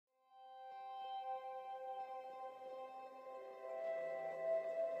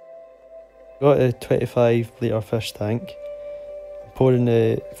Got a 25 litre fish tank. I'm pouring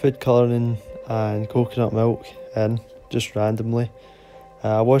the food colouring and coconut milk in, just randomly.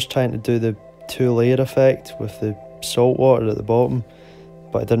 I was trying to do the 2-layer effect with the salt water at the bottom,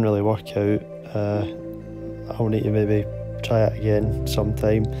 but it didn't really work out. I'll need to maybe try it again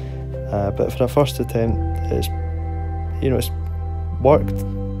sometime. But for a first attempt, it's worked.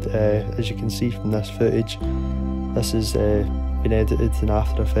 As you can see from this footage, this has been edited in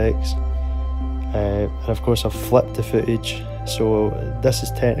After Effects. And of course I've flipped the footage, so this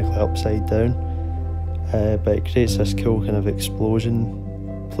is technically upside down, but it creates this cool kind of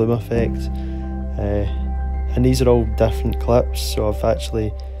explosion plume effect. And these are all different clips, so I've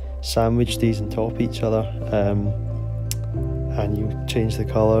actually sandwiched these on top of each other, and you change the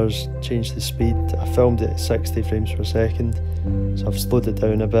colours, change the speed. I filmed it at 60 frames per second, so I've slowed it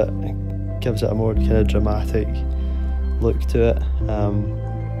down a bit. It gives it a more kind of dramatic look to it.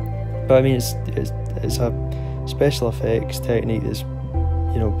 But I mean, it's a special effects technique that's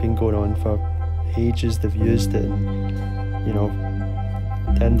been going on for ages. They've used it in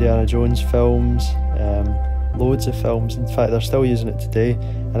the Indiana Jones films, loads of films. In fact, they're still using it today,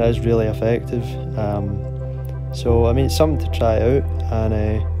 and it is really effective. So I mean, it's something to try out, and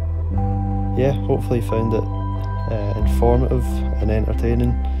yeah, hopefully you found it informative and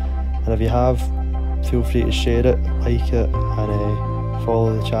entertaining. And if you have, feel free to share it, like it, and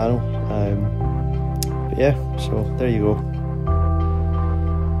follow the channel. But yeah, so there you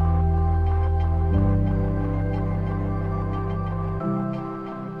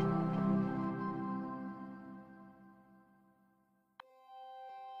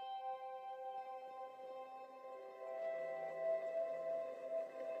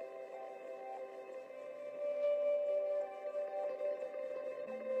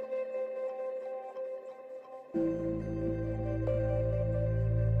go.